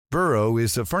Burrow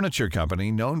is a furniture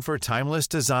company known for timeless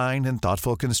design and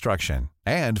thoughtful construction,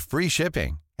 and free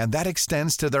shipping, and that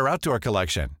extends to their outdoor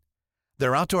collection.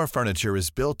 Their outdoor furniture is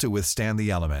built to withstand the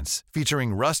elements,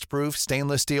 featuring rust-proof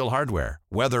stainless steel hardware,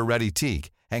 weather-ready teak,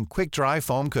 and quick-dry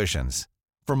foam cushions.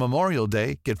 For Memorial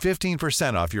Day, get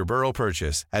 15% off your Burrow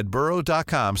purchase at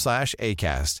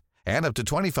burrow.com/ACAST and up to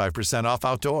 25% off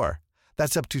outdoor.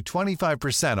 That's up to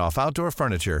 25% off outdoor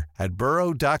furniture at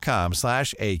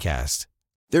burrow.com/ACAST.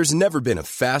 There's never been a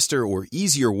faster or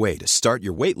easier way to start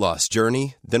your weight loss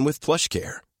journey than with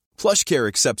PlushCare. PlushCare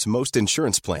accepts most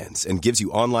insurance plans and gives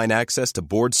you online access to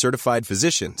board-certified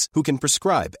physicians who can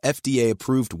prescribe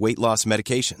FDA-approved weight loss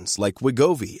medications like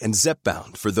Wegovy and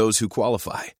Zepbound for those who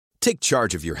qualify. Take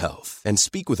charge of your health and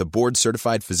speak with a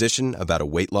board-certified physician about a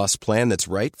weight loss plan that's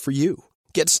right for you.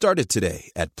 Get started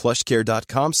today at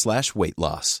plushcare.com/weight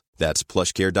loss. That's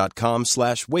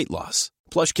plushcare.com/weight loss.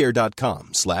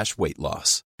 plushcare.com/weight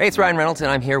loss. Hey, it's Ryan Reynolds, and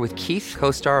I'm here with Keith,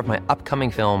 co-star of my upcoming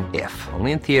film, If,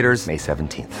 only in theaters May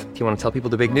 17th. Do you want to tell people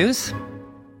the big news?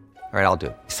 All right, I'll do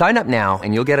it. Sign up now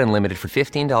and you'll get unlimited for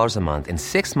 $15 a month and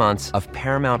 6 months of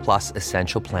Paramount Plus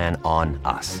Essential Plan on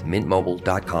us.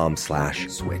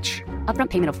 MintMobile.com/switch. Upfront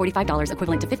payment of $45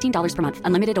 equivalent to $15 per month.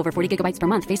 Unlimited over 40 gigabytes per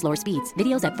month. Face lower speeds.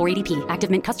 Videos at 480p.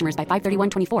 Active Mint customers by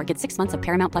 531.24 get 6 months of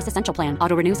Paramount Plus Essential Plan.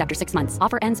 Auto renews after 6 months.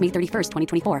 Offer ends May 31st,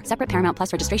 2024. Separate Paramount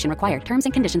Plus registration required. Terms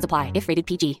and conditions apply if rated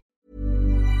PG.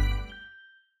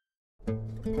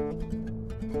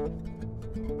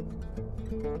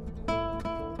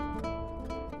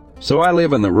 So I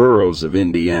live in the rurals of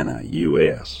Indiana,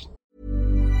 U.S.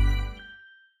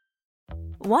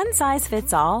 One size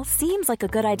fits all seems like a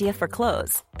good idea for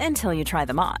clothes until you try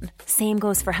them on. Same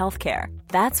goes for healthcare.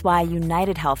 That's why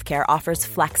United Healthcare offers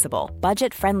flexible,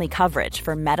 budget-friendly coverage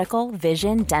for medical,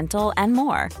 vision, dental, and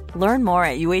more. Learn more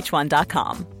at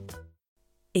uh1.com.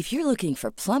 If you're looking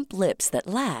for plump lips that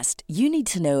last, you need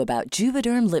to know about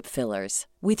Juvederm lip fillers.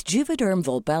 With Juvederm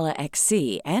Volbella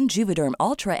XC and Juvederm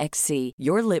Ultra XC,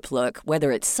 your lip look, whether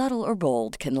it's subtle or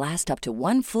bold, can last up to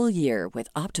 1 full year with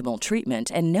optimal treatment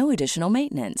and no additional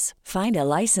maintenance. Find a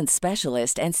licensed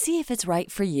specialist and see if it's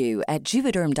right for you at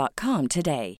Juvederm.com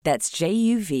today. That's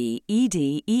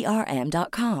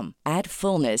JUVEDERM.com. Add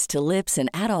fullness to lips in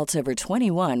adults over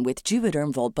 21 with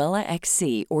Juvederm Volbella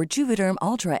XC or Juvederm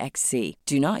Ultra XC.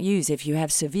 Do not use if you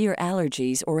have severe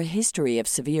allergies or a history of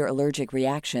severe allergic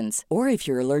reactions, or if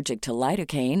you're allergic to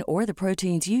lidocaine or the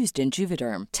proteins used in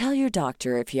Juvederm. Tell your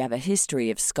doctor if you have a history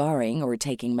of scarring or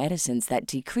taking medicines that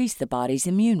decrease the body's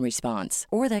immune response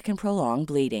or that can prolong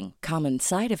bleeding. Common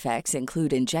side effects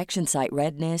include injection site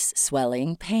redness,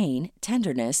 swelling, pain,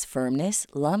 tenderness, firmness,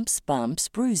 lumps, bumps,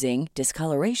 bruising,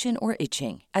 discoloration, or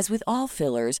itching. As with all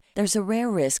fillers, there's a rare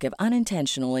risk of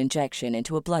unintentional injection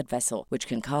into a blood vessel, which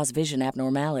can cause vision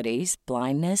abnormalities,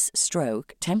 blindness,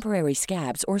 stroke, temporary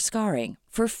scabs, or scarring.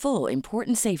 For full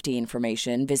important safety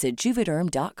information, visit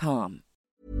Juvederm.com.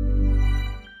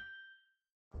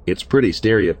 It's pretty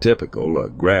stereotypical, a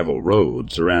gravel road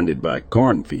surrounded by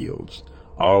cornfields.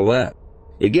 All that.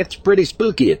 It gets pretty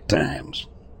spooky at times.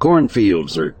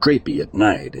 Cornfields are creepy at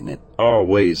night, and it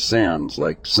always sounds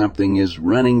like something is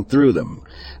running through them.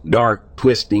 Dark,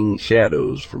 twisting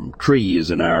shadows from trees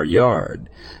in our yard.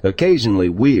 Occasionally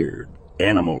weird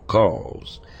animal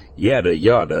calls. Yada,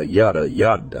 yada, yada,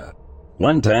 yada.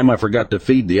 One time I forgot to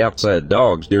feed the outside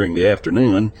dogs during the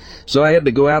afternoon, so I had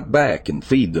to go out back and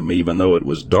feed them even though it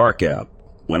was dark out.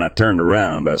 When I turned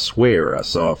around, I swear I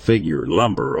saw a figure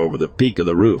lumber over the peak of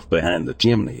the roof behind the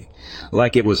chimney,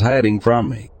 like it was hiding from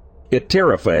me. It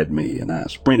terrified me, and I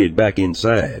sprinted back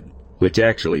inside, which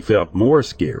actually felt more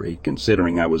scary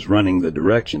considering I was running the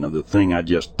direction of the thing I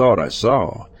just thought I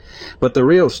saw. But the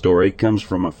real story comes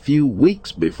from a few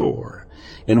weeks before,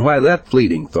 and why that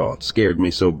fleeting thought scared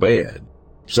me so bad.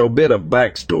 So bit of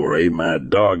backstory, my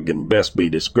dog can best be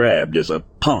described as a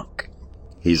punk.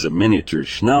 He's a miniature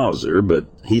schnauzer, but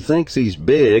he thinks he's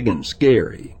big and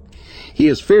scary. He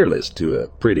is fearless to a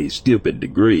pretty stupid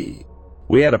degree.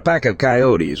 We had a pack of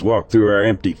coyotes walk through our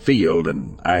empty field,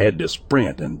 and I had to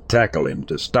sprint and tackle him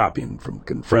to stop him from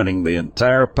confronting the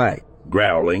entire pack,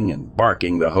 growling and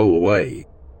barking the whole way.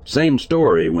 Same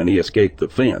story when he escaped the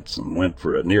fence and went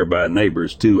for a nearby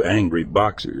neighbor's 2 angry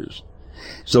boxers.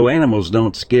 So animals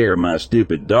don't scare my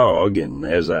stupid dog, and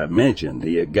as I mentioned,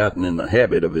 he had gotten in the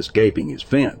habit of escaping his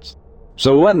fence.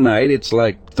 So one night it's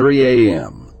like 3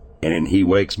 a.m., and he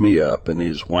wakes me up and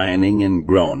is whining and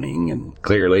groaning and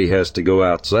clearly has to go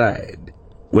outside.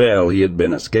 Well, he had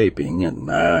been escaping,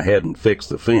 and I hadn't fixed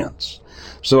the fence.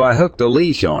 So I hooked a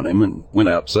leash on him and went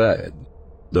outside.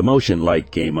 The motion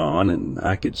light came on, and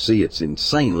I could see it's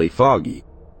insanely foggy.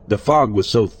 The fog was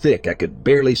so thick I could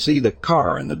barely see the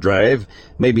car in the drive,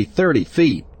 maybe 30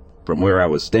 feet from where I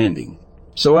was standing.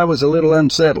 So I was a little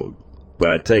unsettled.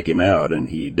 But I take him out, and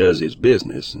he does his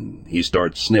business, and he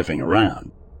starts sniffing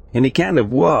around. And he kind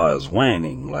of was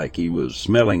whining like he was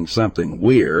smelling something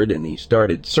weird, and he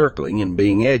started circling and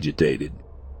being agitated.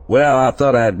 Well, I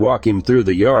thought I'd walk him through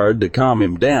the yard to calm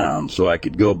him down so I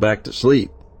could go back to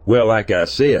sleep. Well, like I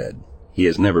said, he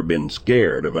has never been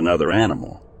scared of another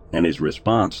animal, and his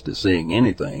response to seeing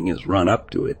anything is run up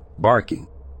to it, barking.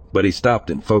 But he stopped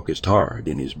and focused hard,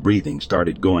 and his breathing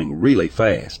started going really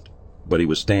fast. But he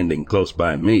was standing close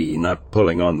by me, not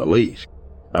pulling on the leash.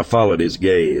 I followed his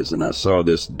gaze, and I saw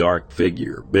this dark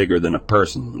figure, bigger than a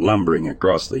person, lumbering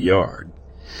across the yard.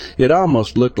 It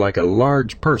almost looked like a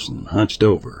large person hunched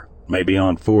over, maybe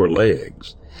on 4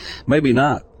 legs. Maybe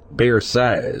not,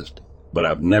 bear-sized, but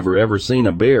I've never ever seen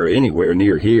a bear anywhere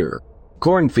near here.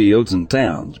 Cornfields and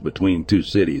towns between 2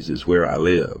 cities is where I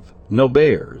live. No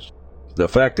bears. The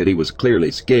fact that he was clearly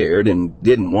scared and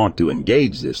didn't want to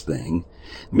engage this thing,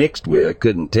 mixed with I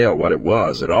couldn't tell what it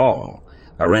was at all.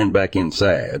 I ran back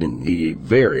inside, and he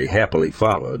very happily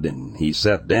followed, and he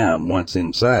sat down once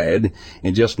inside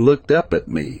and just looked up at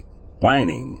me,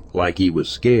 whining like he was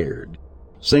scared.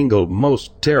 Single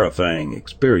most terrifying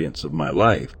experience of my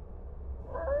life.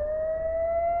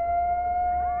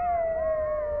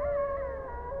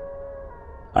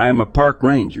 I am a park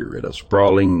ranger at a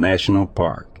sprawling national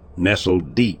park,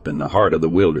 nestled deep in the heart of the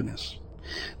wilderness.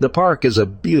 The park is a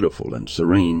beautiful and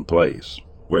serene place,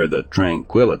 where the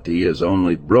tranquility is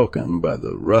only broken by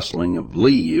the rustling of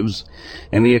leaves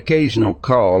and the occasional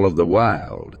call of the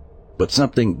wild. But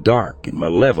something dark and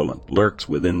malevolent lurks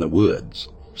within the woods,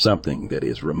 something that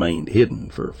has remained hidden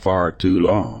for far too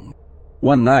long.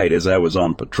 One night as I was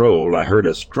on patrol, I heard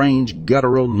a strange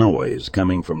guttural noise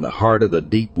coming from the heart of the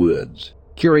deep woods.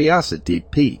 Curiosity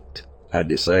piqued. I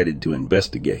decided to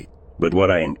investigate, but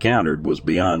what I encountered was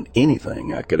beyond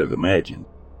anything I could have imagined.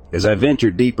 As I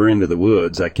ventured deeper into the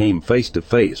woods, I came face to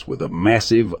face with a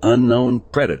massive, unknown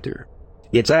predator.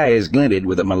 Its eyes glinted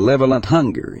with a malevolent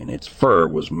hunger, and its fur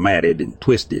was matted and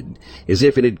twisted, as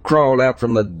if it had crawled out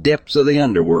from the depths of the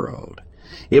underworld.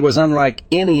 It was unlike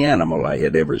any animal I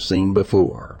had ever seen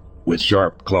before, with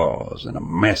sharp claws and a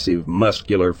massive,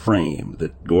 muscular frame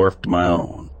that dwarfed my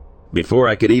own. Before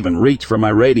I could even reach for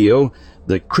my radio,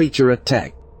 the creature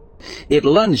attacked. It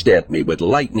lunged at me with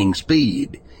lightning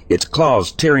speed, its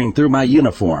claws tearing through my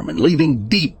uniform and leaving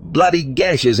deep, bloody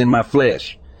gashes in my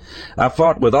flesh. I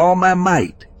fought with all my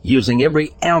might, using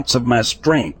every ounce of my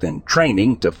strength and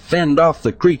training to fend off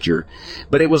the creature,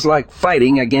 but it was like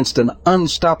fighting against an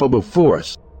unstoppable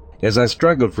force. As I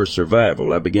struggled for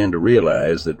survival, I began to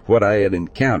realize that what I had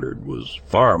encountered was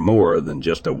far more than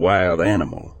just a wild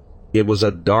animal. It was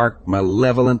a dark,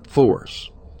 malevolent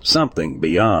force, something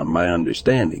beyond my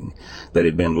understanding, that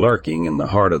had been lurking in the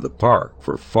heart of the park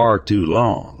for far too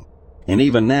long. And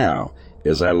even now,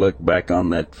 as I look back on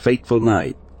that fateful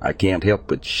night, I can't help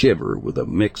but shiver with a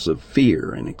mix of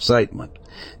fear and excitement,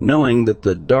 knowing that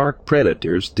the dark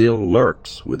predator still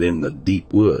lurks within the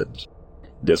deep woods.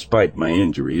 Despite my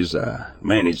injuries, I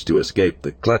managed to escape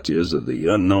the clutches of the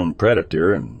unknown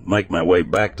predator and make my way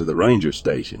back to the ranger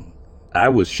station. I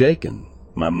was shaken,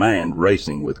 my mind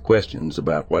racing with questions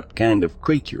about what kind of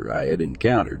creature I had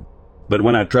encountered. But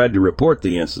when I tried to report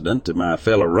the incident to my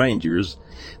fellow rangers,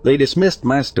 they dismissed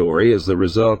my story as the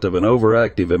result of an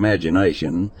overactive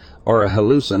imagination or a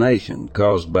hallucination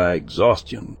caused by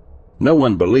exhaustion. No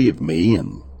one believed me,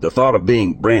 and the thought of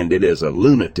being branded as a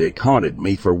lunatic haunted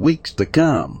me for weeks to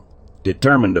come.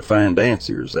 Determined to find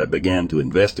answers, I began to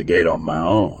investigate on my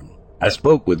own. I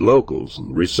spoke with locals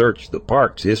and researched the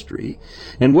park's history,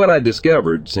 and what I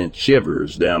discovered sent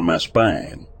shivers down my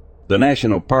spine. The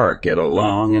national park had a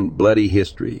long and bloody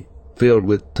history, filled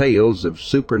with tales of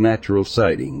supernatural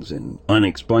sightings and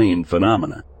unexplained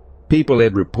phenomena. People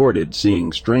had reported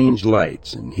seeing strange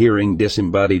lights and hearing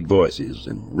disembodied voices,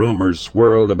 and rumors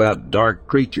swirled about dark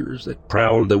creatures that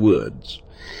prowled the woods.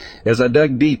 As I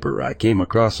dug deeper, I came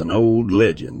across an old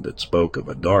legend that spoke of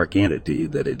a dark entity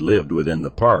that had lived within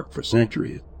the park for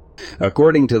centuries.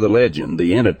 According to the legend,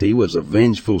 the entity was a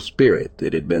vengeful spirit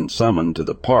that had been summoned to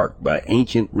the park by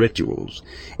ancient rituals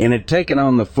and had taken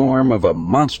on the form of a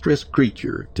monstrous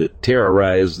creature to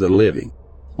terrorize the living.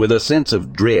 With a sense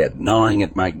of dread gnawing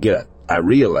at my gut, I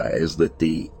realized that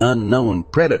the unknown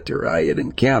predator I had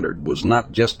encountered was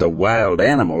not just a wild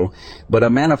animal, but a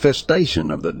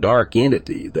manifestation of the dark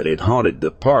entity that had haunted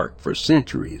the park for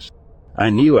centuries. I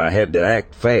knew I had to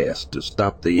act fast to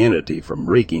stop the entity from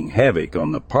wreaking havoc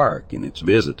on the park and its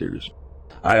visitors.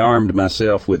 I armed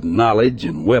myself with knowledge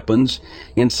and weapons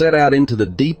and set out into the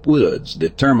deep woods,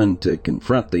 determined to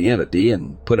confront the entity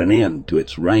and put an end to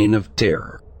its reign of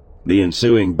terror. The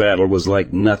ensuing battle was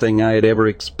like nothing I had ever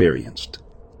experienced.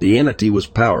 The entity was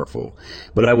powerful,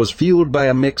 but I was fueled by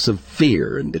a mix of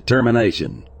fear and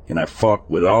determination, and I fought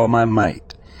with all my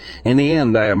might. In the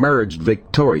end, I emerged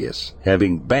victorious,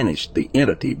 having banished the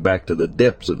entity back to the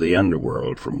depths of the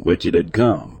underworld from which it had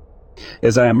come.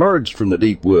 As I emerged from the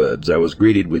deep woods, I was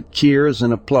greeted with cheers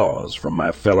and applause from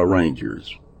my fellow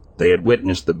rangers. They had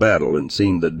witnessed the battle and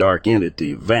seen the dark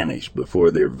entity vanish before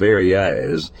their very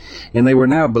eyes, and they were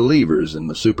now believers in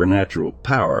the supernatural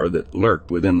power that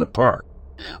lurked within the park.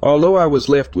 Although I was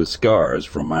left with scars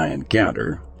from my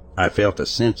encounter, I felt a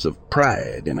sense of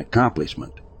pride and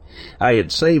accomplishment. I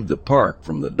had saved the park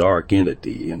from the dark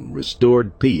entity and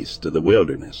restored peace to the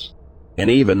wilderness. And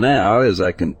even now, as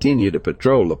I continue to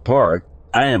patrol the park,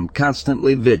 I am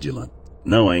constantly vigilant,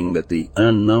 knowing that the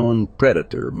unknown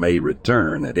predator may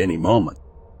return at any moment.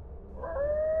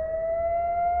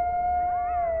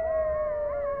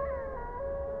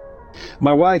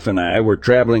 My wife and I were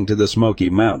traveling to the Smoky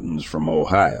Mountains from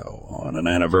Ohio on an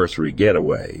anniversary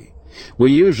getaway.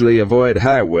 We usually avoid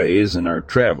highways in our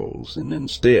travels and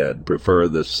instead prefer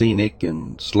the scenic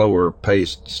and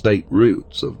slower-paced state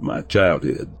routes of my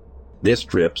childhood. This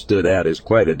trip stood out as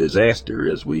quite a disaster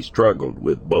as we struggled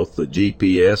with both the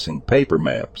GPS and paper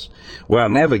maps, while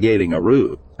navigating a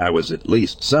route I was at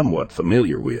least somewhat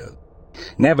familiar with.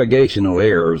 Navigational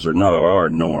errors are not our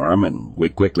norm, and we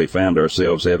quickly found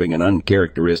ourselves having an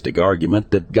uncharacteristic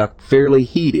argument that got fairly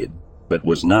heated, but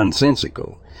was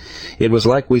nonsensical. It was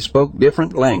like we spoke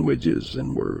different languages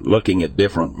and were looking at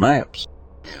different maps.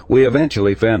 We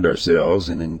eventually found ourselves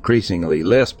in increasingly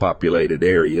less populated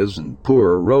areas and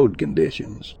poorer road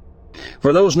conditions.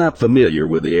 For those not familiar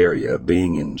with the area,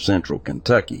 being in central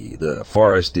Kentucky, the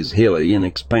forest is hilly and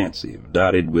expansive,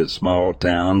 dotted with small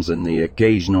towns and the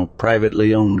occasional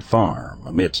privately owned farm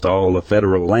amidst all the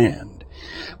federal land.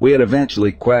 We had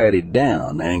eventually quieted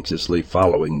down, anxiously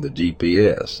following the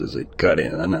GPS as it cut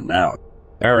in and out.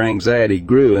 Our anxiety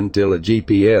grew until the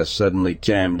GPS suddenly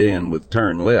chimed in with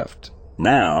turn left.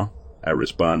 Now, I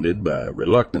responded by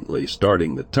reluctantly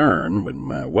starting the turn when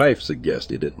my wife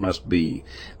suggested it must be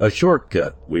a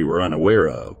shortcut we were unaware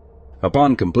of.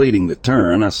 Upon completing the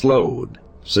turn, I slowed,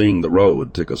 seeing the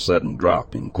road took a sudden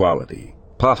drop in quality.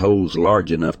 Potholes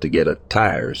large enough to get a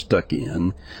tire stuck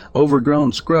in,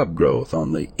 overgrown scrub growth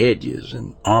on the edges,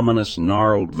 and ominous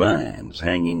gnarled vines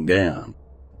hanging down.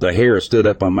 The hair stood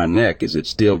up on my neck as it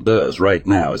still does right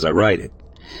now as I write it.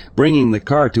 Bringing the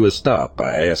car to a stop,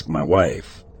 I asked my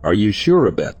wife, "Are you sure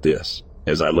about this?"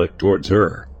 as I looked towards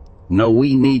her. "No,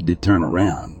 we need to turn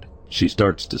around," she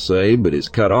starts to say, but is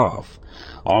cut off,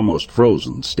 almost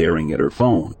frozen, staring at her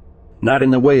phone. Not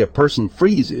in the way a person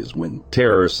freezes when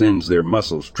terror sends their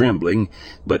muscles trembling,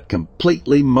 but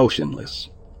completely motionless.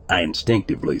 I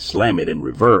instinctively slam it in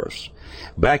reverse,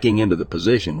 backing into the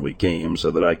position we came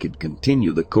so that I could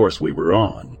continue the course we were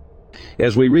on.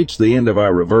 As we reached the end of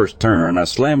our reverse turn, I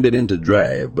slammed it into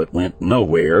drive, but went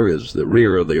nowhere as the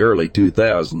rear of the early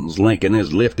 2000s Lincoln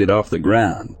is lifted off the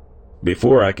ground.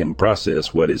 Before I can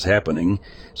process what is happening,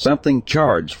 something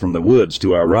charged from the woods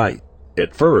to our right.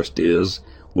 At first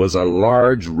was a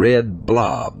large red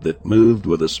blob that moved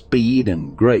with a speed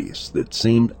and grace that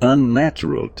seemed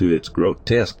unnatural to its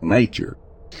grotesque nature.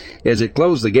 As it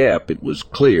closed the gap, it was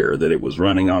clear that it was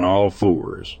running on all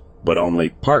fours, but only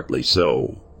partly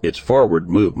so. Its forward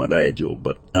movement agile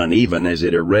but uneven as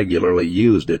it irregularly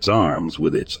used its arms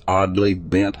with its oddly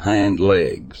bent hind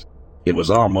legs. It was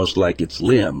almost like its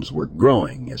limbs were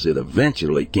growing as it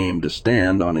eventually came to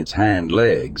stand on its hind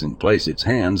legs and place its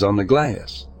hands on the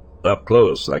glass. Up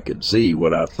close I could see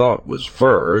what I thought was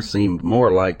fur seemed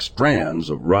more like strands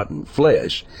of rotten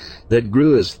flesh that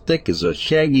grew as thick as a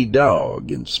shaggy dog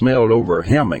and smelled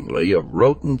overwhelmingly of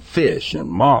rotten fish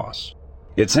and moss.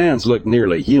 Its hands looked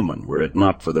nearly human were it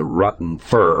not for the rotten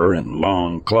fur and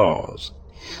long claws.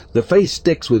 The face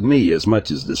sticks with me as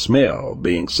much as the smell,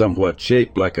 being somewhat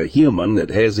shaped like a human that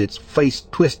has its face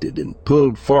twisted and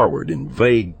pulled forward in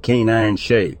vague canine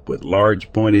shape with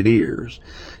large pointed ears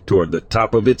toward the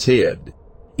top of its head.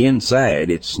 Inside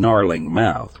its snarling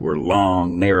mouth were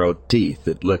long, narrow teeth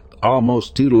that looked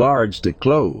almost too large to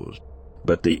close,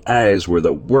 but the eyes were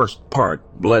the worst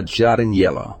part, bloodshot and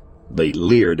yellow. They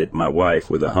leered at my wife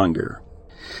with a hunger.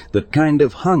 The kind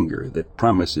of hunger that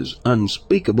promises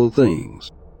unspeakable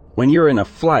things. When you're in a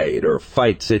flight or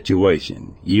fight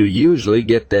situation, you usually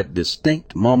get that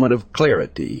distinct moment of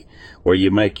clarity where you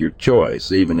make your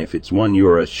choice even if it's one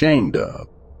you're ashamed of.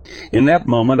 In that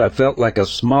moment, I felt like a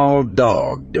small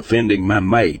dog defending my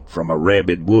mate from a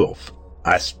rabid wolf.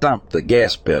 I stomped the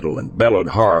gas pedal and bellowed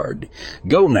hard,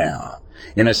 "Go now!"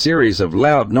 in a series of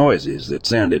loud noises that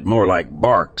sounded more like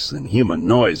barks than human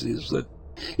noises.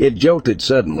 It jolted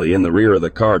suddenly, and the rear of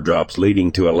the car drops,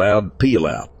 leading to a loud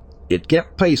peel-out. It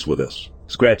kept pace with us,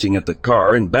 scratching at the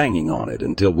car and banging on it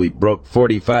until we broke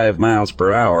 45 miles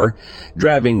per hour,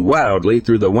 driving wildly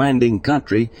through the winding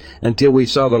country until we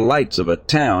saw the lights of a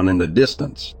town in the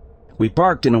distance. We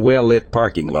parked in a well-lit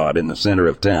parking lot in the center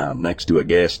of town next to a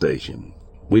gas station.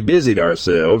 We busied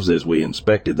ourselves as we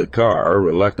inspected the car,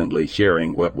 reluctantly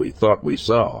sharing what we thought we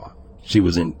saw. She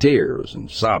was in tears and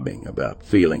sobbing about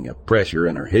feeling a pressure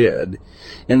in her head,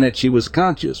 and that she was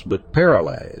conscious but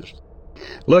paralyzed.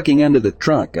 Looking under the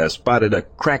trunk, I spotted a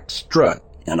cracked strut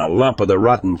and a lump of the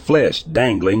rotten flesh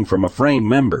dangling from a frame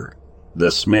member.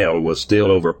 The smell was still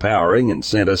overpowering and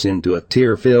sent us into a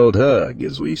tear-filled hug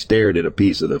as we stared at a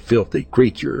piece of the filthy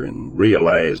creature and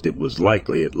realized it was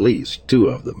likely at least two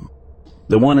of them.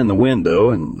 The one in the window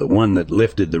and the one that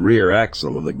lifted the rear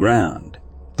axle of the ground.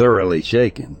 Thoroughly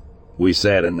shaken, we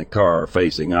sat in the car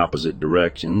facing opposite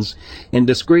directions and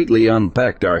discreetly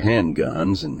unpacked our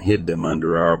handguns and hid them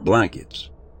under our blankets.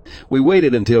 We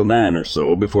waited until 9 or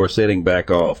so before setting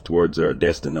back off towards our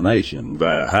destination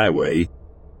via highway.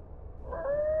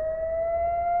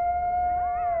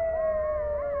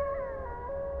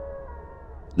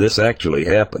 This actually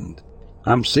happened.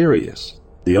 I'm serious.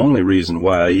 The only reason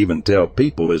why I even tell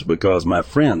people is because my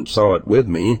friend saw it with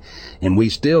me, and we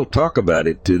still talk about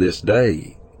it to this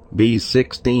day. B's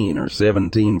 16 or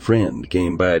 17 friend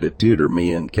came by to tutor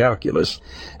me in calculus.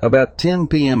 About 10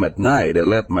 p.m. at night, I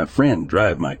let my friend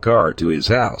drive my car to his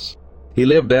house. He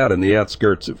lived out in the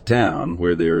outskirts of town,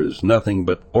 where there is nothing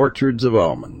but orchards of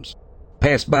almonds.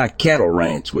 Passed by a cattle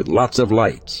ranch with lots of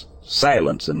lights.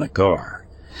 Silence in the car.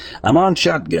 I'm on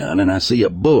shotgun, and I see a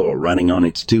bull running on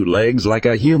its 2 legs like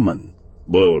a human.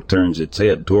 Bull turns its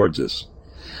head towards us.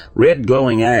 Red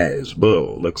glowing eyes.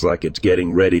 Bull looks like it's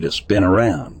getting ready to spin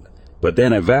around, but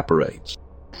then evaporates.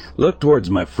 Look towards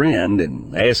my friend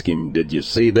and ask him, "Did you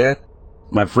see that?"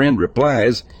 My friend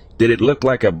replies, "Did it look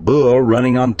like a bull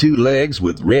running on 2 legs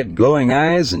with red glowing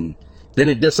eyes, and then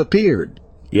it disappeared?"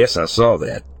 Yes, I saw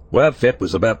that. Well, that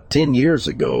was about 10 years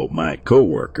ago. My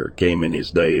coworker came in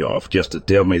his day off just to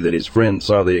tell me that his friend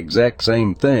saw the exact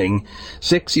same thing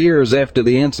 6 years after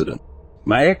the incident.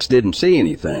 My ex didn't see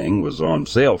anything, was on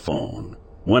cell phone.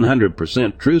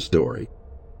 100% true story.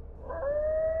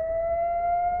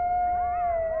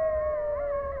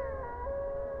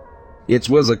 It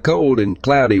was a cold and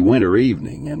cloudy winter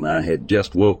evening, and I had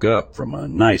just woke up from a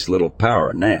nice little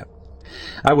power nap.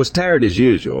 I was tired as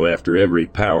usual after every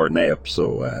power nap,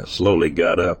 so I slowly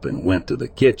got up and went to the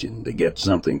kitchen to get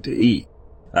something to eat.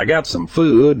 I got some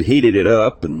food, heated it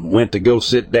up, and went to go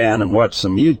sit down and watch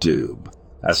some YouTube.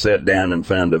 I sat down and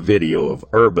found a video of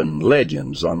urban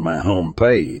legends on my home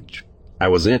page. I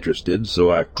was interested,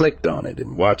 so I clicked on it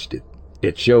and watched it.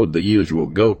 It showed the usual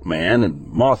Goat Man and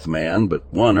Mothman,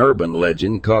 but one urban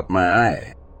legend caught my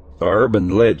eye. A urban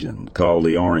legend called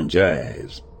the Orange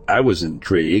Eyes. I was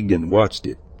intrigued and watched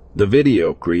it. The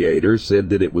video creator said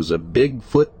that it was a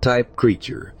Bigfoot-type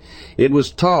creature. It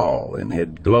was tall and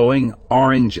had glowing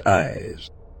orange eyes.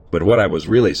 But what I was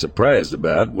really surprised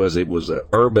about was it was a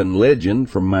urban legend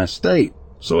from my state.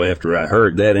 So after I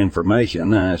heard that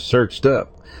information, I searched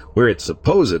up where it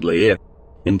supposedly is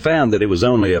and found that it was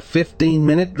only a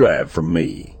 15-minute drive from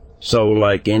me. So,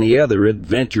 like any other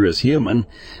adventurous human,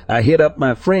 I hit up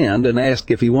my friend and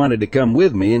asked if he wanted to come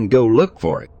with me and go look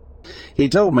for it. He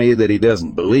told me that he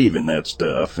doesn't believe in that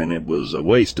stuff and it was a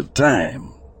waste of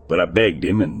time. But I begged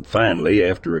him, and finally,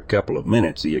 after a couple of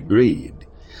minutes, he agreed.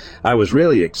 I was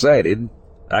really excited.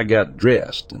 I got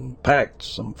dressed and packed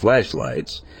some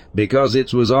flashlights because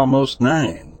it was almost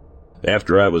 9.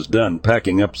 After I was done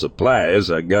packing up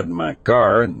supplies, I got in my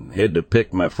car and had to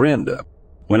pick my friend up.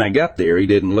 When I got there, he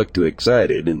didn't look too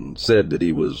excited and said that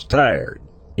he was tired.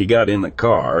 He got in the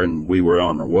car and we were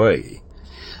on our way.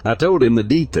 I told him the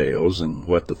details and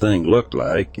what the thing looked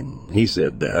like, and he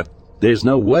said that there's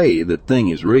no way that thing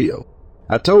is real.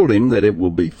 I told him that it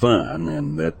will be fun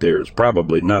and that there's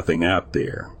probably nothing out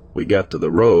there. We got to the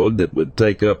road that would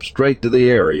take up straight to the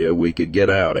area we could get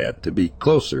out at to be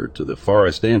closer to the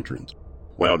forest entrance.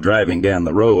 While driving down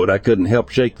the road, I couldn't help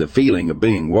shake the feeling of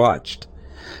being watched.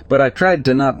 But I tried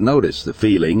to not notice the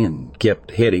feeling and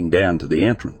kept heading down to the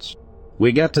entrance.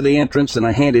 We got to the entrance and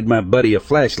I handed my buddy a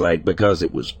flashlight because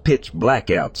it was pitch black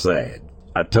outside.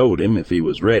 I told him if he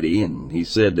was ready, and he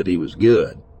said that he was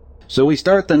good. So we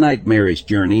start the nightmarish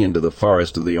journey into the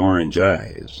forest of the Orange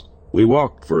Eyes. We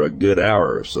walked for a good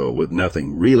hour or so with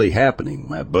nothing really happening.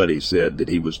 My buddy said that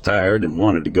he was tired and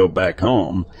wanted to go back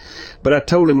home, but I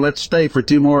told him let's stay for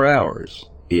 2 more hours.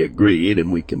 He agreed,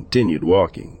 and we continued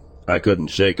walking. I couldn't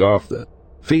shake off the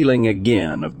feeling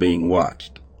again of being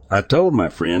watched. I told my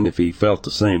friend if he felt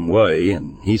the same way,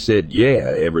 and he said,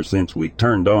 yeah, ever since we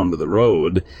turned onto the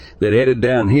road that headed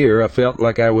down here, I felt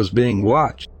like I was being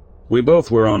watched. We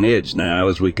both were on edge now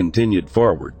as we continued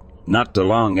forward. Not too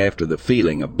long after the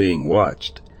feeling of being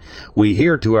watched, we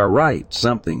hear to our right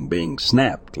something being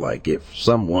snapped, like if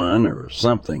someone or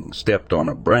something stepped on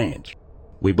a branch.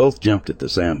 We both jumped at the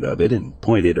sound of it and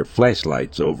pointed our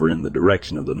flashlights over in the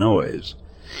direction of the noise.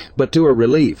 But to our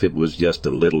relief, it was just a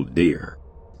little deer.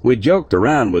 We joked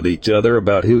around with each other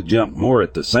about who jumped more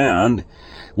at the sound.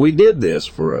 We did this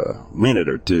for a minute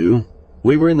or two.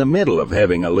 We were in the middle of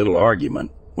having a little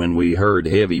argument when we heard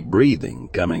heavy breathing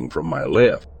coming from my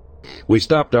left. We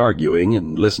stopped arguing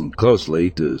and listened closely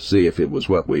to see if it was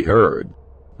what we heard.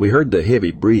 We heard the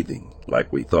heavy breathing,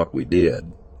 like we thought we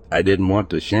did. I didn't want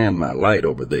to shine my light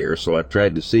over there, so I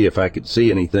tried to see if I could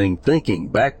see anything. Thinking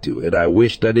back to it, I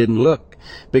wished I didn't look,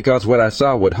 because what I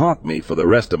saw would haunt me for the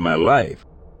rest of my life.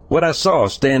 What I saw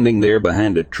standing there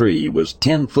behind a tree was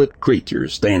 10-foot creature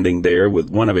standing there with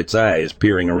one of its eyes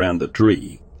peering around the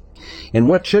tree. And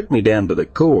what shook me down to the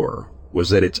core was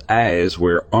that its eyes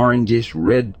were orangish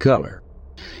red color.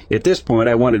 At this point,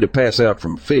 I wanted to pass out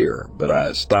from fear, but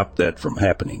I stopped that from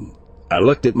happening. I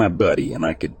looked at my buddy, and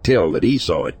I could tell that he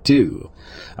saw it too.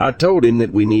 I told him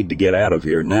that we need to get out of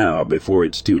here now before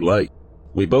it's too late.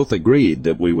 We both agreed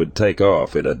that we would take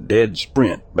off at a dead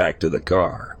sprint back to the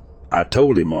car. I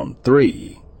told him on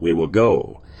 3, we will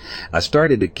go. I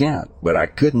started to count, but I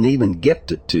couldn't even get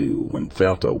to 2 when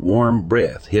felt a warm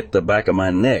breath hit the back of my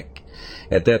neck.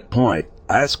 At that point,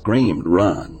 I screamed,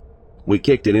 "Run!" We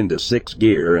kicked it into 6th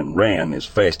gear and ran as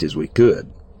fast as we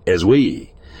could. As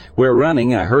we were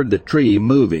running, I heard the tree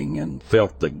moving and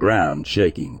felt the ground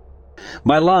shaking.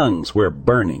 My lungs were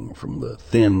burning from the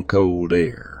thin, cold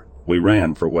air. We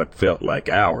ran for what felt like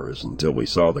hours until we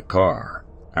saw the car.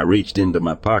 I reached into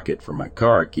my pocket for my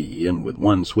car key and with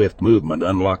one swift movement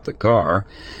unlocked the car,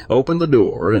 opened the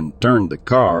door, and turned the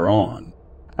car on.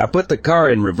 I put the car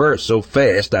in reverse so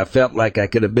fast I felt like I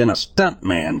could have been a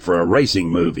stuntman for a racing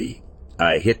movie.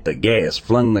 I hit the gas,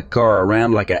 flung the car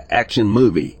around like an action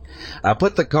movie. I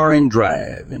put the car in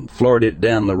drive and floored it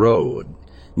down the road,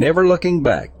 never looking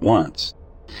back once.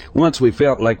 Once we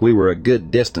felt like we were a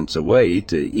good distance away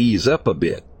to ease up a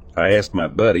bit. I asked my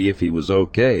buddy if he was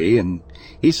okay, and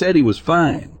he said he was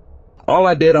fine. All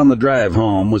I did on the drive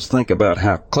home was think about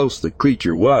how close the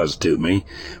creature was to me,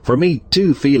 for me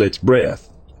to feel its breath.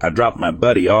 I dropped my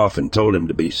buddy off and told him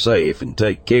to be safe and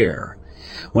take care.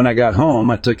 When I got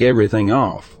home, I took everything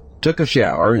off, took a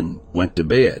shower, and went to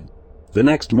bed. The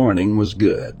next morning was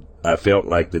good. I felt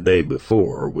like the day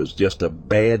before was just a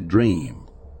bad dream,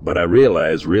 but I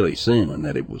realized really soon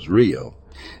that it was real,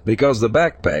 because the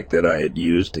backpack that I had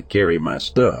used to carry my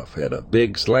stuff had a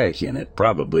big slash in it,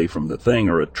 probably from the thing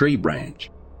or a tree branch.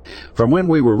 From when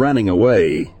we were running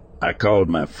away, I called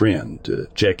my friend to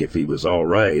check if he was all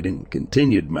right and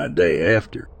continued my day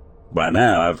after. By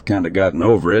now, I've kind of gotten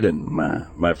over it, and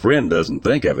my friend doesn't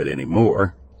think of it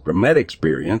anymore. From that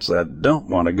experience, I don't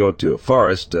want to go to a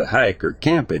forest to hike or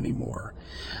camp anymore.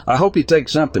 I hope you take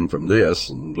something from this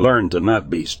and learn to not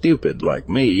be stupid like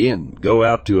me and go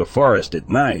out to a forest at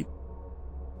night.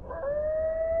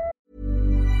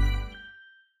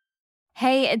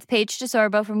 Hey, it's Paige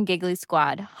DeSorbo from Giggly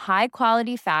Squad. High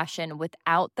quality fashion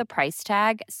without the price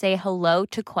tag. Say hello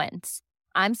to Quince.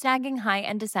 I'm snagging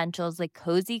high-end essentials like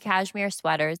cozy cashmere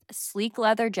sweaters, sleek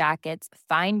leather jackets,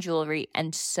 fine jewelry,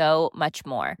 and so much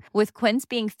more. With Quince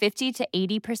being 50 to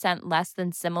 80% less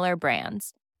than similar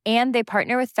brands. And they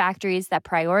partner with factories that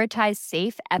prioritize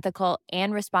safe, ethical,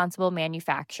 and responsible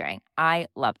manufacturing. I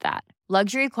love that.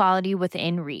 Luxury quality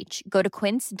within reach. Go to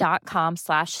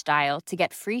quince.com/style to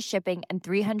get free shipping and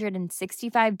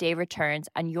 365-day returns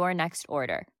on your next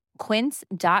order.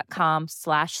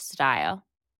 Quince.com/style.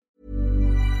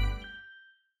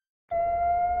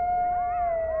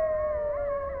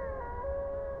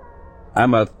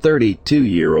 I'm a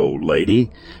 32-year-old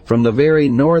lady from the very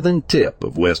northern tip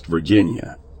of West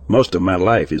Virginia. Most of my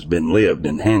life has been lived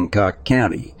in Hancock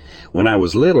County. When I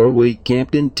was little, we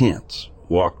camped in tents,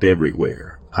 walked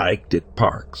everywhere, hiked at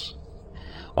parks.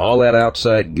 All that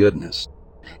outside goodness.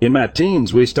 In my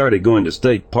teens, we started going to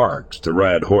state parks to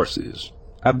ride horses.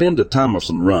 I've been to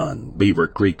Thomason Run, Beaver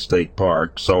Creek State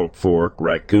Park, Salt Fork,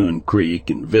 Raccoon Creek,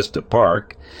 and Vista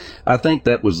Park. I think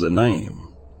that was the name.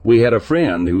 We had a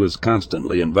friend who was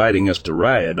constantly inviting us to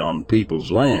riot on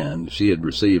people's land. She had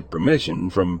received permission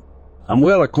from... I'm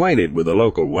well acquainted with the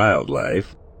local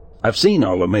wildlife. I've seen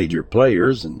all the major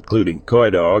players, including coy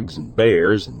dogs and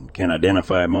bears, and can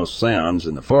identify most sounds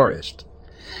in the forest.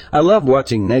 I love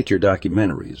watching nature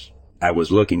documentaries. I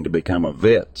was looking to become a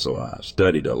vet, so I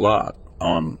studied a lot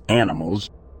on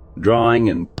animals. Drawing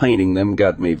and painting them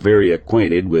got me very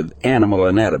acquainted with animal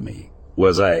anatomy.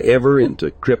 Was I ever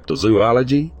into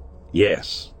cryptozoology?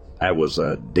 Yes, I was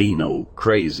a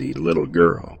dino-crazy little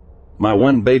girl. My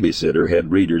one babysitter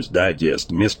had Reader's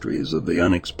Digest Mysteries of the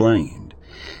Unexplained.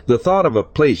 The thought of a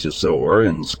plesiosaur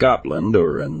in Scotland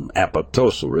or an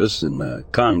apatosaurus in the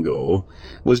Congo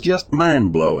was just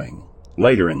mind-blowing.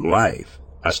 Later in life,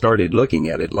 I started looking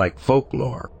at it like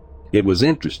folklore. It was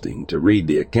interesting to read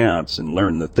the accounts and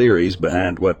learn the theories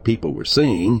behind what people were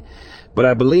seeing, but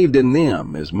I believed in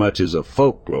them as much as a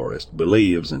folklorist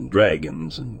believes in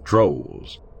dragons and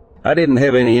trolls. I didn't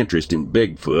have any interest in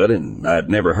Bigfoot, and I'd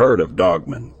never heard of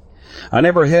dogmen. I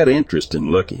never had interest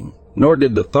in looking, nor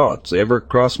did the thoughts ever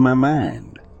cross my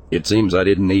mind. It seems I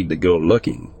didn't need to go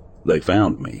looking. They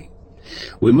found me.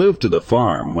 We moved to the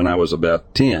farm when I was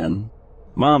about 10.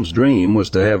 Mom's dream was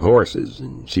to have horses,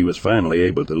 and she was finally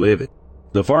able to live it.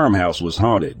 The farmhouse was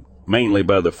haunted, mainly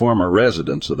by the former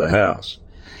residents of the house.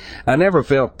 I never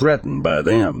felt threatened by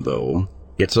them, though.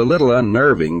 It's a little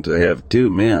unnerving to have two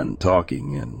men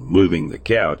talking and moving the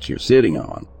couch you're sitting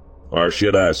on. Or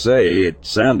should I say, it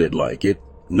sounded like it.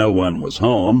 No one was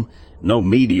home, no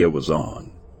media was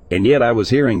on. And yet I was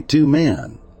hearing two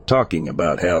men talking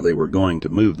about how they were going to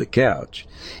move the couch,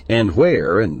 and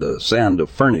where, and the sound of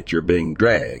furniture being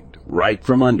dragged right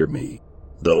from under me.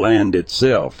 The land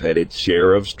itself had its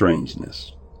share of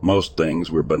strangeness. Most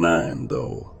things were benign,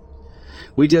 though.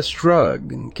 We just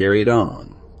shrugged and carried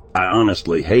on. I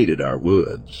honestly hated our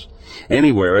woods.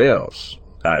 Anywhere else,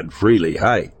 I'd freely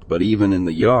hike, but even in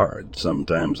the yard,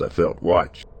 sometimes I felt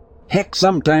watched. Heck,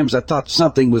 sometimes I thought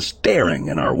something was staring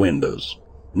in our windows.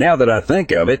 Now that I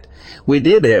think of it, we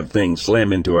did have things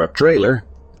slam into our trailer.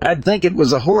 I'd think it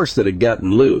was a horse that had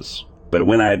gotten loose, but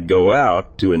when I'd go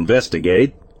out to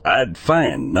investigate, I'd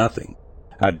find nothing.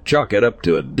 I'd chalk it up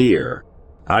to a deer.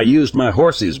 I used my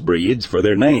horses' breeds for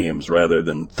their names rather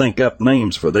than think up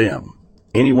names for them.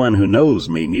 Anyone who knows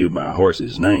me knew my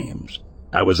horses' names.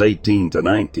 I was 18 to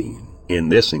 19 in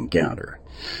this encounter.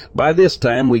 By this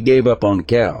time, we gave up on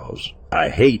cows. I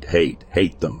hate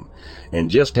them, and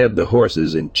just had the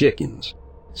horses and chickens.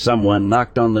 Someone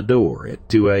knocked on the door at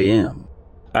 2 a.m.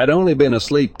 I'd only been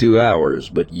asleep 2 hours,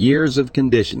 but years of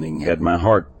conditioning had my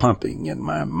heart pumping and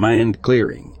my mind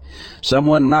clearing.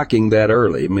 Someone knocking that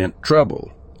early meant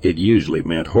trouble. It usually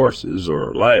meant horses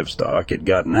or livestock had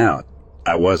gotten out.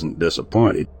 I wasn't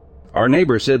disappointed. Our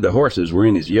neighbor said the horses were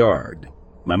in his yard.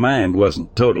 My mind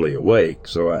wasn't totally awake,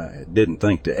 so I didn't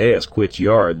think to ask which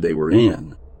yard they were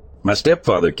in. My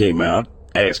stepfather came out,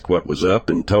 asked what was up,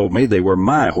 and told me they were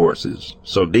my horses,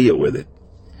 so deal with it.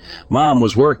 Mom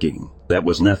was working. That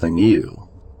was nothing new.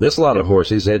 This lot of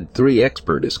horses had 3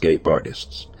 expert escape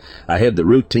artists. I had the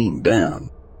routine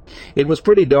down. It was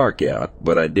pretty dark out,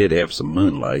 but I did have some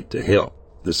moonlight to help.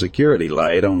 The security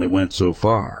light only went so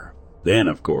far. Then,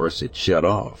 of course, it shut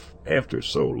off after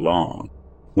so long.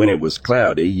 When it was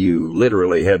cloudy, you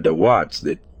literally had to watch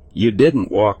that you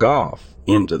didn't walk off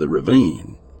into the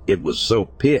ravine. It was so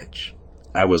pitch.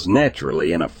 I was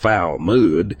naturally in a foul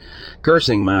mood,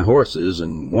 cursing my horses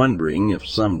and wondering if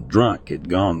some drunk had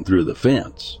gone through the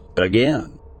fence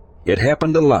again. It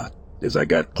happened a lot. As I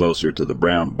got closer to the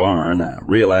brown barn, I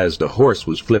realized a horse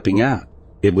was flipping out.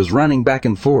 It was running back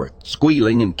and forth,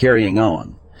 squealing and carrying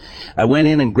on. I went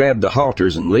in and grabbed the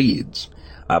halters and leads.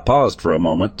 I paused for a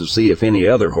moment to see if any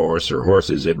other horse or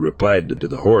horses had replied to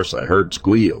the horse I heard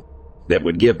squeal. That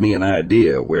would give me an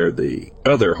idea where the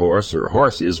other horse or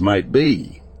horses might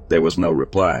be. There was no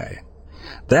reply.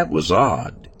 That was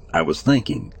odd. I was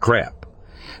thinking, crap.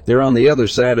 They're on the other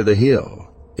side of the hill.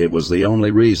 It was the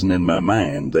only reason in my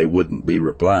mind they wouldn't be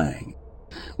replying.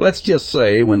 Let's just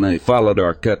say when they followed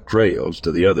our cut trails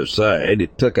to the other side,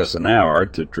 it took us an hour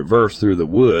to traverse through the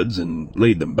woods and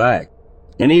lead them back.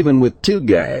 And even with 2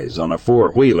 guys on a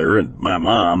 4-wheeler and my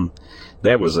mom,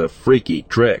 that was a freaky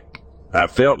trek. I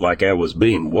felt like I was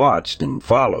being watched and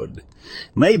followed.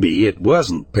 Maybe it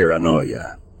wasn't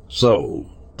paranoia. So,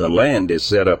 the land is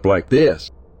set up like this.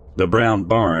 The brown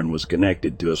barn was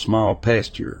connected to a small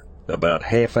pasture, about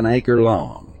half an acre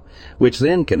long, which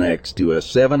then connects to a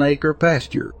 7-acre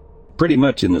pasture. Pretty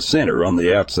much in the center on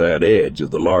the outside edge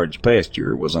of the large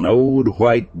pasture was an old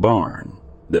white barn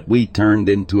that we turned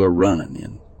into a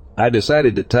run-in. I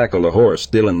decided to tackle the horse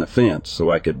still in the fence so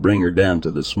I could bring her down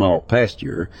to the small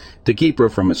pasture to keep her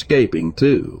from escaping,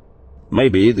 too.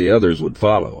 Maybe the others would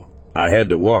follow. I had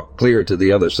to walk clear to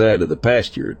the other side of the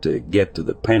pasture to get to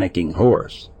the panicking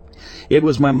horse. It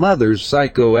was my mother's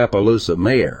Psycho Appaloosa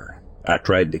mare. I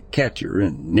tried to catch her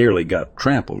and nearly got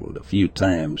trampled a few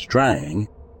times trying.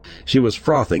 She was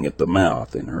frothing at the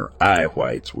mouth and her eye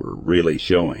whites were really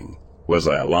showing. Was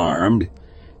I alarmed?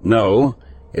 No.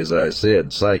 As I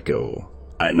said, Psycho.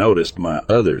 I noticed my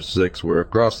other 6 were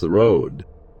across the road.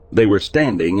 They were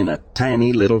standing in a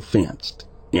tiny little fenced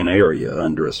in area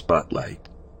under a spotlight.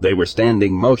 They were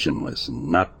standing motionless and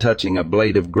not touching a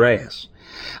blade of grass.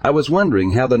 I was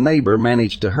wondering how the neighbor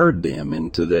managed to herd them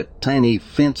into that tiny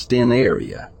fenced-in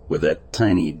area with that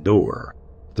tiny door.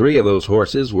 3 of those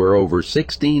horses were over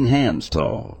 16 hands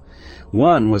tall.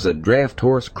 One was a draft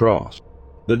horse cross.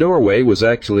 The doorway was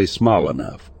actually small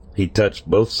enough. He touched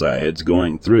both sides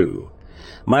going through.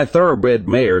 My thoroughbred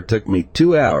mare took me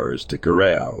 2 hours to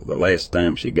corral the last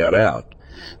time she got out.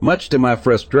 Much to my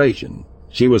frustration,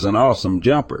 she was an awesome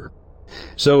jumper.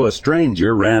 So a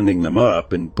stranger rounding them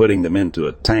up and putting them into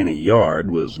a tiny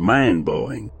yard was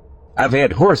mind-blowing. I've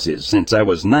had horses since I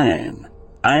was 9.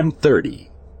 I'm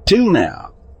 30. 2 now.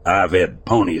 I've had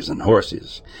ponies and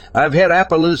horses. I've had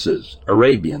Appaloosas,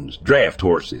 Arabians, draft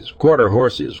horses, quarter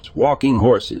horses, walking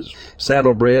horses,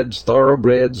 saddlebreds,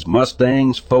 thoroughbreds,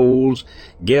 mustangs, foals,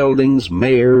 geldings,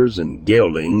 mares, and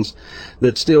geldings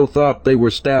that still thought they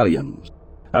were stallions.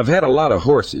 I've had a lot of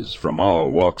horses from all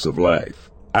walks of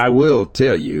life. I will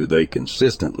tell you they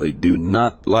consistently do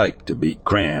not like to be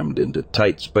crammed into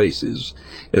tight spaces,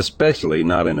 especially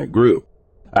not in a group.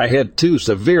 I had 2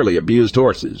 severely abused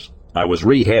horses. I was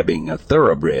rehabbing a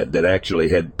thoroughbred that actually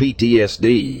had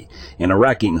PTSD and a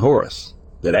racking horse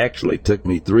that actually took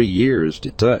me 3 years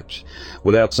to touch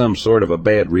without some sort of a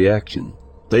bad reaction.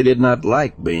 They did not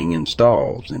like being in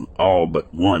stalls, and all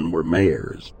but one were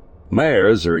mares.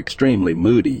 Mares are extremely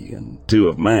moody, and 2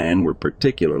 of mine were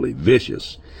particularly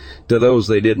vicious to those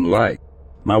they didn't like.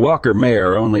 My Walker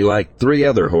mare only liked 3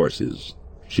 other horses.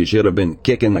 She should have been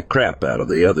kicking the crap out of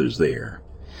the others there.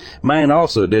 Mine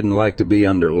also didn't like to be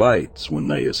under lights when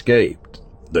they escaped.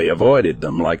 They avoided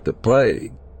them like the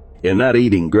plague. And not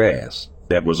eating grass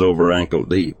that was over ankle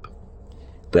deep.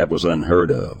 That was unheard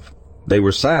of. They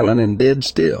were silent and dead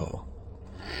still.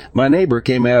 My neighbor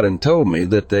came out and told me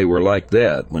that they were like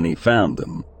that when he found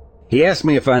them. He asked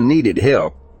me if I needed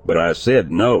help, but I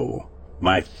said no.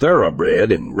 My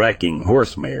thoroughbred and racking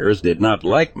horse mares did not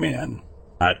like men.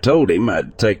 I told him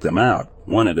I'd take them out,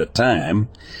 one at a time.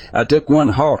 I took one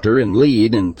halter and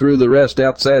lead and threw the rest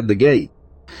outside the gate.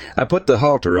 I put the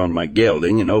halter on my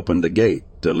gelding and opened the gate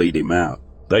to lead him out.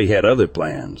 They had other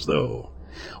plans, though.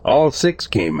 All 6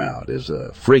 came out as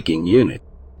a freaking unit.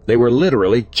 They were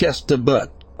literally chest to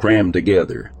butt, crammed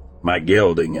together. My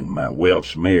gelding and my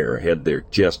Welsh mare had their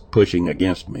chest pushing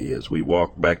against me as we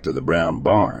walked back to the brown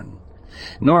barn.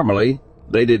 Normally,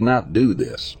 they did not do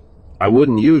this. I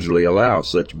wouldn't usually allow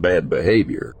such bad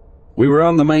behavior. We were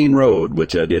on the main road,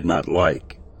 which I did not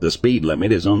like. The speed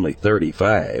limit is only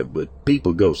 35, but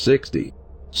people go 60.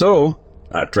 So,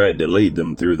 I tried to lead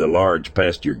them through the large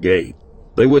pasture gate.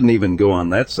 They wouldn't even go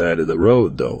on that side of the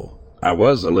road, though. I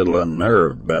was a little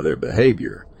unnerved by their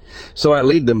behavior. So I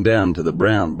lead them down to the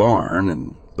brown barn,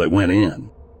 and they went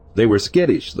in. They were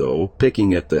skittish, though,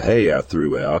 picking at the hay I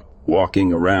threw out,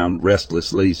 walking around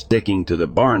restlessly, sticking to the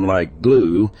barn-like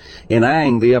glue, and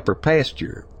eyeing the upper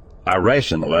pasture. I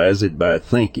rationalize it by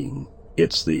thinking,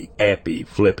 it's the Appy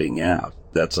flipping out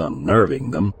that's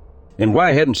unnerving them. And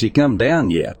why hadn't she come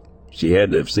down yet? She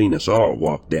had to have seen us all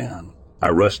walk down. I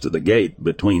rushed to the gate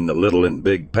between the little and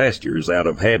big pastures out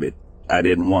of habit. I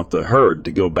didn't want the herd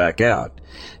to go back out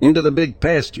into the big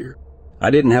pasture. I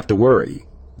didn't have to worry.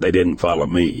 They didn't follow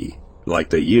me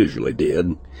like they usually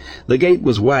did. The gate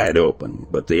was wide open,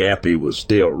 but the Appy was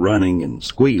still running and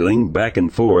squealing back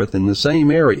and forth in the same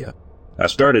area. I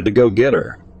started to go get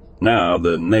her. Now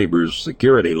the neighbor's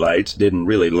security lights didn't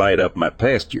really light up my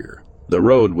pasture. The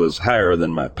road was higher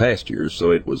than my pasture,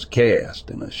 so it was cast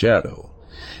in a shadow.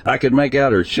 I could make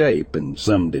out her shape in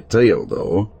some detail,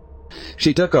 though.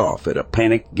 She took off at a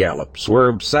panicked gallop,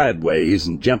 swerved sideways,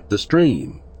 and jumped the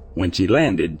stream. When she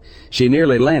landed, she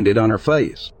nearly landed on her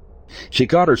face. She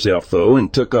caught herself, though,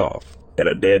 and took off at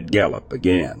a dead gallop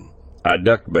again. I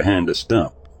ducked behind a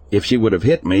stump. If she would have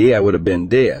hit me, I would have been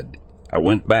dead. I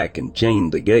went back and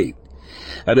chained the gate.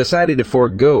 I decided to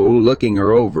forego looking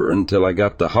her over until I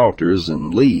got the halters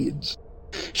and leads.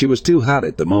 She was too hot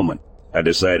at the moment. I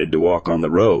decided to walk on the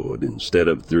road instead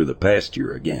of through the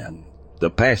pasture again. The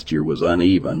pasture was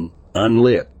uneven,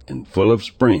 unlit, and full of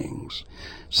springs.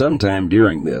 Sometime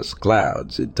during this,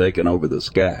 clouds had taken over the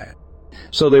sky,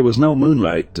 so there was no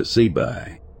moonlight to see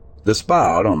by. The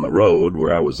spot on the road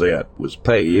where I was at was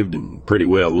paved and pretty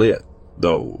well lit,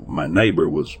 though my neighbor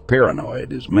was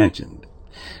paranoid, as mentioned.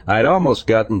 I had almost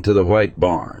gotten to the white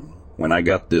barn when I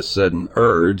got this sudden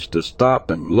urge to stop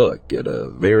and look at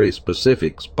a very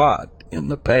specific spot in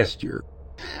the pasture.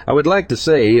 I would like to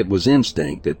say it was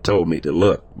instinct that told me to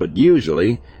look, but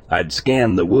usually I'd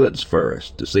scan the woods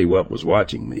first to see what was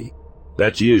watching me.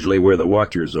 That's usually where the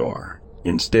watchers are.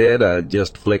 Instead, I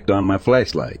just flicked on my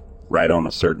flashlight, right on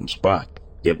a certain spot.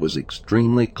 It was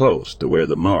extremely close to where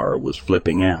the mar was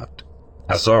flipping out.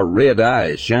 I saw red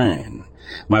eyes shine.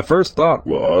 My first thought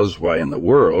was, why in the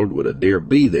world would a deer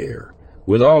be there,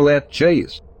 with all that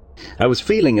chase? I was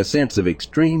feeling a sense of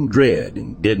extreme dread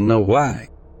and didn't know why.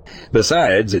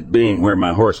 Besides, it being where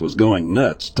my horse was going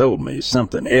nuts told me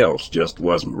something else just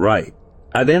wasn't right.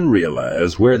 I then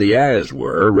realized where the eyes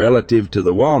were relative to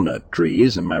the walnut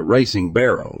trees and my racing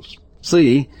barrels.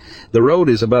 See, the road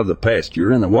is above the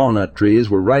pasture, and the walnut trees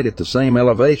were right at the same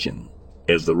elevation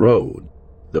as the road.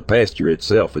 The pasture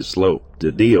itself is sloped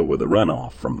to deal with the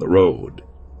runoff from the road.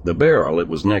 The barrel it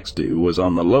was next to was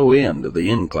on the low end of the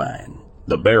incline.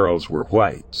 The barrels were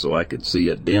white, so I could see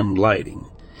a dim lighting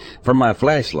from my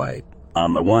flashlight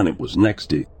on the one it was next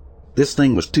to. This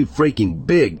thing was too freaking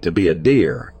big to be a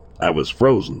deer. I was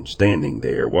frozen, standing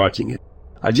there, watching it.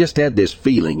 I just had this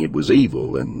feeling it was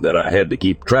evil and that I had to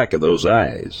keep track of those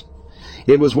eyes.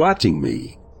 It was watching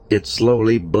me. It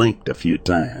slowly blinked a few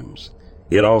times.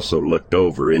 It also looked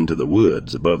over into the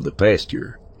woods above the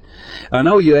pasture. I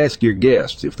know you ask your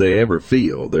guests if they ever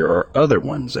feel there are other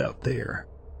ones out there.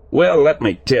 Well, let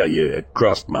me tell you, it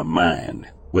crossed my mind.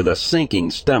 With a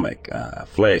sinking stomach, I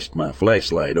flashed my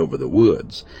flashlight over the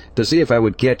woods to see if I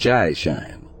would catch eye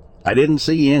shine. I didn't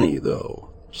see any,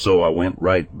 though, so I went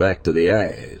right back to the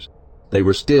eyes. They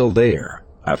were still there.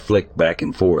 I flicked back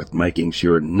and forth, making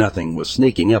sure nothing was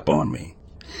sneaking up on me.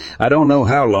 I don't know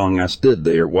how long I stood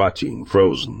there watching,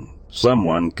 frozen.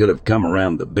 Someone could have come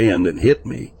around the bend and hit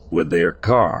me with their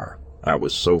car. I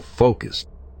was so focused.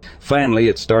 Finally,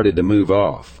 it started to move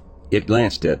off. It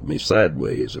glanced at me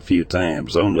sideways a few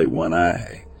times, only one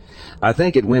eye. I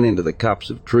think it went into the copse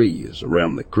of trees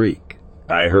around the creek.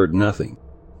 I heard nothing.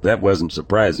 That wasn't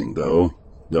surprising, though.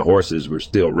 The horses were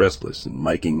still restless and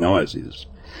making noises.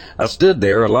 I stood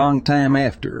there a long time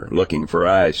after, looking for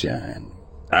eye shine.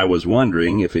 I was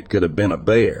wondering if it could have been a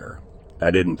bear.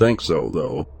 I didn't think so,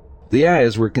 though. The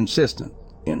eyes were consistent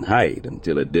in height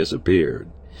until it disappeared.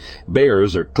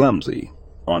 Bears are clumsy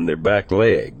on their back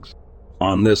legs.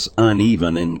 On this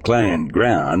uneven, inclined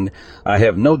ground, I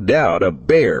have no doubt a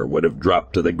bear would have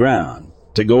dropped to the ground,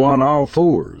 to go on all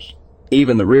fours.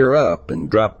 Even the rear up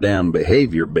and drop down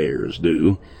behavior bears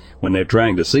do, when they're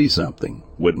trying to see something,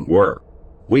 wouldn't work.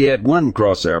 We had one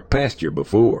cross our pasture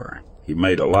before. He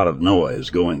made a lot of noise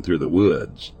going through the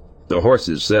woods. The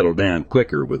horses settled down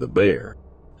quicker with a bear.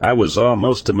 I was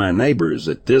almost to my neighbors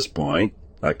at this point.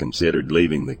 I considered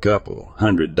leaving the couple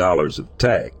 $100 of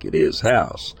tack at his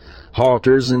house.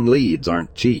 Halters and leads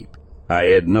aren't cheap. I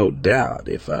had no doubt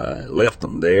if I left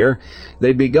them there,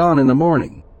 they'd be gone in the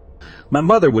morning. My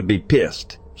mother would be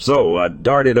pissed, so I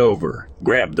darted over,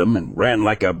 grabbed them, and ran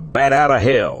like a bat out of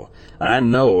hell. I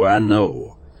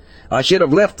know. I should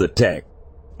have left the tack.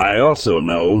 I also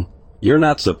know you're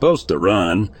not supposed to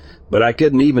run, but I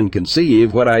couldn't even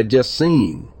conceive what I'd just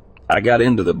seen. I got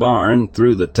into the barn,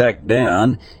 threw the tack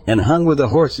down, and hung with the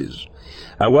horses.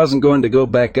 I wasn't going to go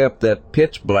back up that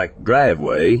pitch-black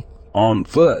driveway on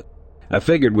foot. I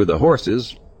figured with the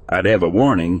horses, I'd have a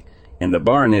warning, and the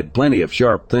barn had plenty of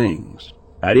sharp things.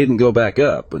 I didn't go back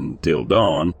up until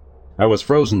dawn. I was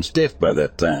frozen stiff by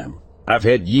that time. I've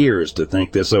had years to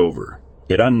think this over.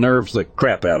 It unnerves the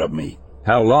crap out of me.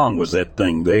 How long was that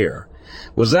thing there?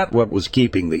 Was that what was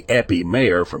keeping the appy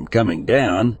mare from coming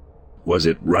down? Was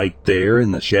it right there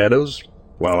in the shadows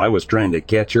while I was trying to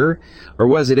catch her, or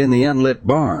was it in the unlit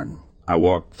barn I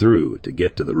walked through to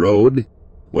get to the road?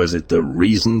 Was it the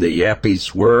reason the yappy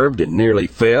swerved and nearly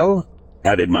fell?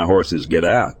 How did my horses get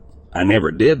out? I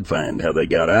never did find how they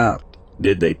got out.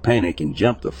 Did they panic and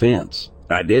jump the fence?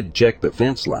 I did check the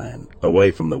fence line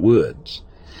away from the woods.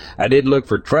 I did look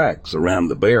for tracks around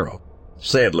the barrel.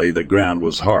 Sadly, the ground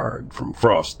was hard from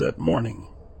frost that morning.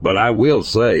 But I will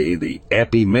say the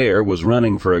appy mare was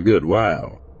running for a good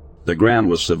while. The ground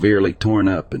was severely torn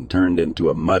up and turned into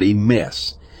a muddy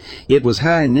mess. It was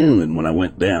high noon when I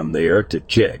went down there to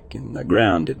check, and the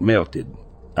ground had melted.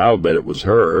 I'll bet it was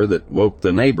her that woke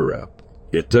the neighbor up.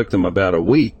 It took them about a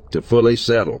week to fully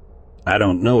settle. I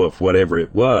don't know if whatever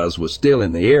it was still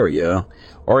in the area,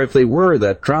 or if they were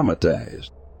that traumatized.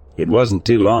 It wasn't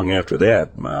too long after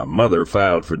that my mother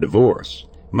filed for divorce.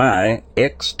 My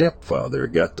ex-stepfather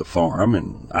got the farm,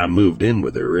 and I moved in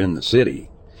with her in the city.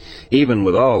 Even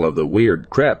with all of the weird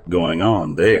crap going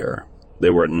on there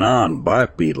were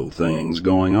non-bipedal things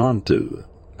going on too.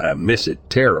 I miss it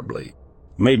terribly.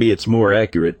 Maybe it's more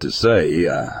accurate to say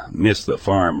I miss the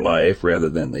farm life rather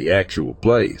than the actual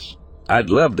place. I'd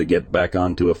love to get back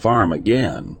onto a farm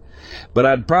again, but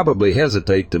I'd probably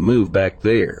hesitate to move back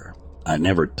there. I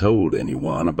never told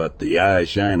anyone about the eye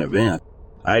shine event.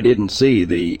 I didn't see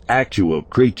the actual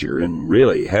creature, and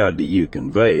really, how do you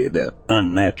convey that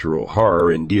unnatural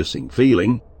horror-inducing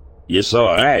feeling? You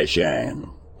saw eye shine.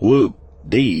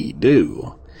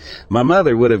 Whoop-dee-doo. My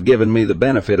mother would have given me the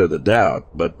benefit of the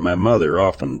doubt, but my mother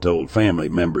often told family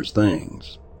members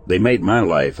things. They made my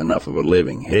life enough of a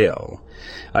living hell.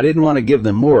 I didn't want to give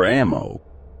them more ammo.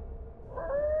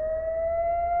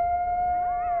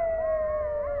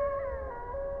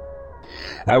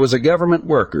 I was a government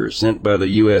worker sent by the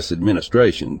U.S.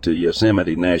 administration to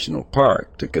Yosemite National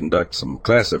Park to conduct some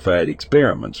classified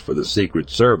experiments for the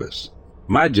Secret Service.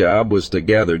 My job was to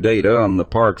gather data on the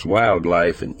park's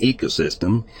wildlife and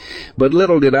ecosystem, but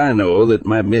little did I know that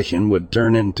my mission would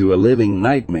turn into a living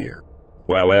nightmare.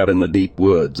 While out in the deep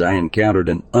woods, I encountered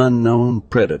an unknown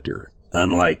predator,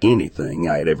 unlike anything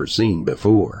I had ever seen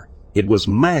before. It was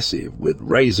massive, with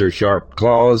razor-sharp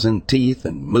claws and teeth,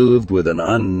 and moved with an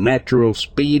unnatural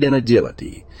speed and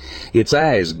agility. Its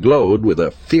eyes glowed with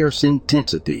a fierce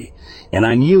intensity, and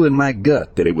I knew in my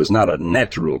gut that it was not a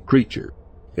natural creature.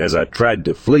 As I tried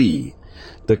to flee,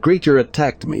 the creature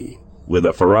attacked me with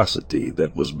a ferocity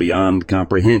that was beyond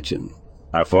comprehension.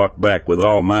 I fought back with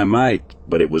all my might,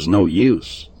 but it was no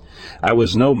use. I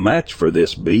was no match for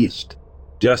this beast.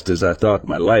 Just as I thought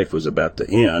my life was about to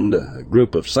end, a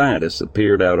group of scientists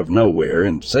appeared out of nowhere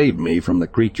and saved me from the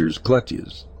creature's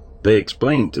clutches. They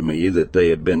explained to me that they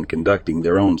had been conducting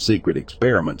their own secret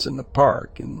experiments in the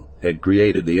park and had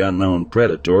created the unknown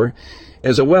predator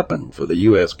as a weapon for the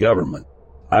U.S. government.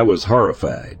 I was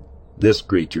horrified. This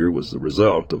creature was the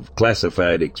result of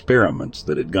classified experiments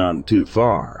that had gone too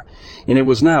far, and it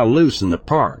was now loose in the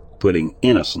park, putting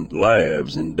innocent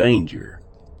lives in danger.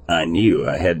 I knew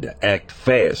I had to act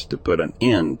fast to put an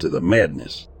end to the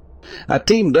madness. I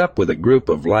teamed up with a group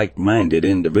of like-minded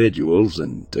individuals,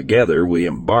 and together we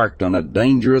embarked on a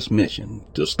dangerous mission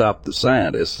to stop the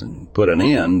scientists and put an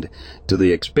end to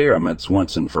the experiments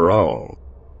once and for all.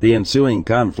 The ensuing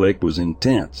conflict was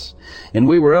intense, and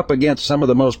we were up against some of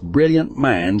the most brilliant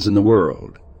minds in the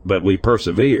world. But we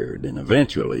persevered, and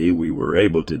eventually we were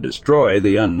able to destroy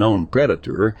the unknown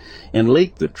predator and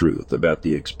leak the truth about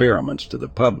the experiments to the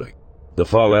public. The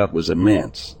fallout was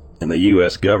immense, and the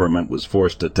U.S. government was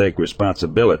forced to take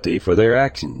responsibility for their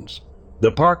actions.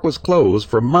 The park was closed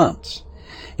for months,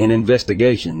 and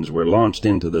investigations were launched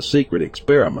into the secret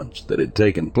experiments that had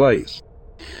taken place.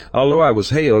 Although I was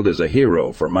hailed as a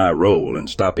hero for my role in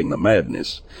stopping the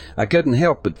madness, I couldn't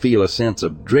help but feel a sense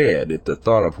of dread at the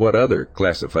thought of what other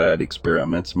classified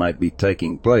experiments might be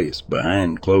taking place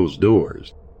behind closed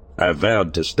doors. I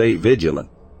vowed to stay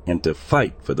vigilant and to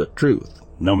fight for the truth,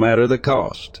 no matter the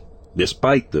cost.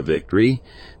 Despite the victory,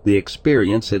 the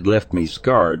experience had left me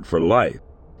scarred for life.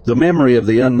 The memory of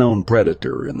the unknown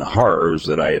predator and the horrors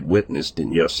that I had witnessed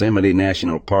in Yosemite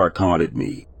National Park haunted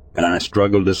me, and I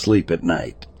struggled to sleep at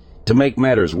night. To make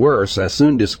matters worse, I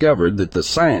soon discovered that the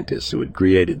scientists who had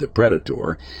created the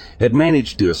predator had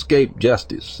managed to escape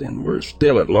justice and were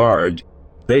still at large.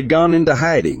 They'd gone into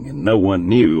hiding, and no one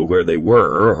knew where they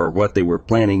were or what they were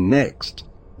planning next.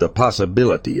 The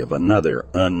possibility of another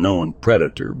unknown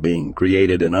predator being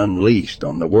created and unleashed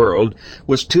on the world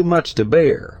was too much to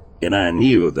bear, and I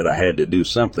knew that I had to do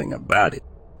something about it.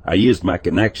 I used my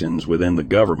connections within the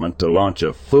government to launch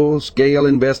a full-scale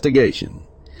investigation,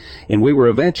 and we were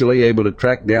eventually able to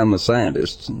track down the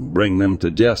scientists and bring them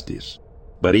to justice.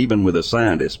 But even with the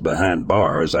scientists behind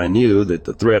bars, I knew that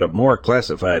the threat of more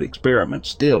classified experiments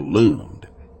still loomed.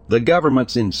 The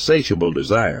government's insatiable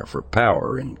desire for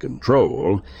power and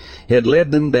control had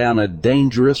led them down a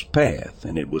dangerous path,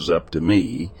 and it was up to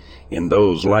me, and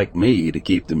those like me, to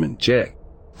keep them in check.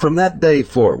 From that day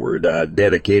forward, I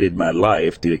dedicated my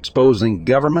life to exposing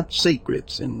government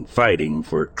secrets and fighting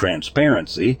for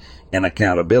transparency and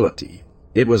accountability.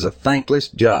 It was a thankless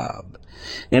job,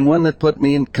 and one that put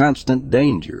me in constant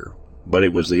danger, but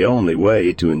it was the only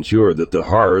way to ensure that the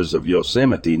horrors of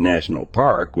Yosemite National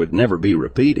Park would never be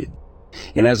repeated.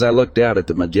 And as I looked out at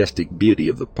the majestic beauty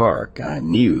of the park, I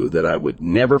knew that I would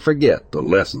never forget the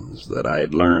lessons that I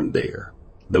had learned there.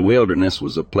 The wilderness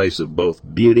was a place of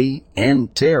both beauty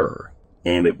and terror,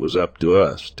 and it was up to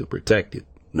us to protect it,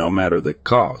 no matter the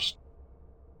cost.